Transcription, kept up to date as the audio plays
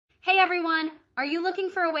everyone! Are you looking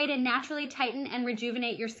for a way to naturally tighten and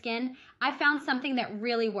rejuvenate your skin? I found something that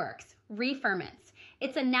really works, ReFirmance.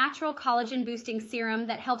 It's a natural collagen-boosting serum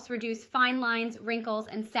that helps reduce fine lines, wrinkles,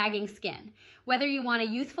 and sagging skin. Whether you want a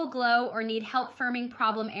youthful glow or need help firming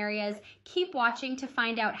problem areas, keep watching to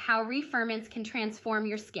find out how ReFirmance can transform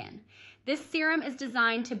your skin. This serum is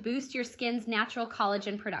designed to boost your skin's natural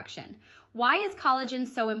collagen production. Why is collagen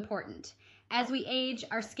so important? As we age,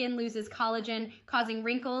 our skin loses collagen, causing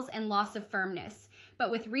wrinkles and loss of firmness.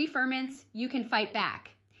 But with ReFirmance, you can fight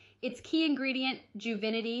back. Its key ingredient,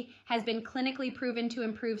 Juvinity, has been clinically proven to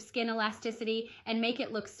improve skin elasticity and make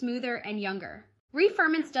it look smoother and younger.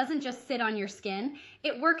 ReFirmance doesn't just sit on your skin,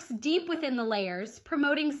 it works deep within the layers,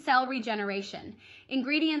 promoting cell regeneration.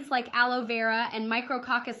 Ingredients like aloe vera and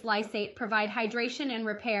micrococcus lysate provide hydration and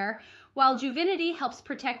repair, while Juvinity helps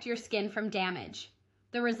protect your skin from damage.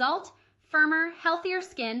 The result? Firmer, healthier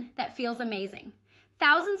skin that feels amazing.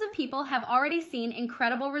 Thousands of people have already seen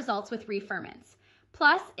incredible results with ReFirmance.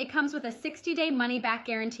 Plus, it comes with a 60-day money-back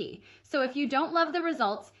guarantee, so if you don't love the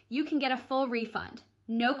results, you can get a full refund.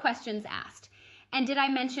 No questions asked. And did I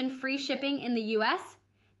mention free shipping in the US?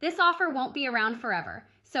 This offer won't be around forever,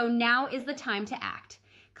 so now is the time to act.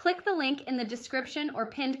 Click the link in the description or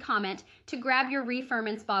pinned comment to grab your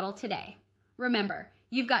ReFirmance bottle today. Remember,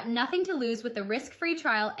 you've got nothing to lose with the risk-free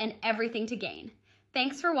trial and everything to gain.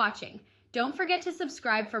 Thanks for watching. Don't forget to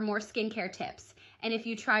subscribe for more skincare tips. And if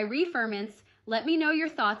you try ReFirmance, let me know your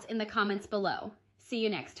thoughts in the comments below. See you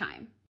next time.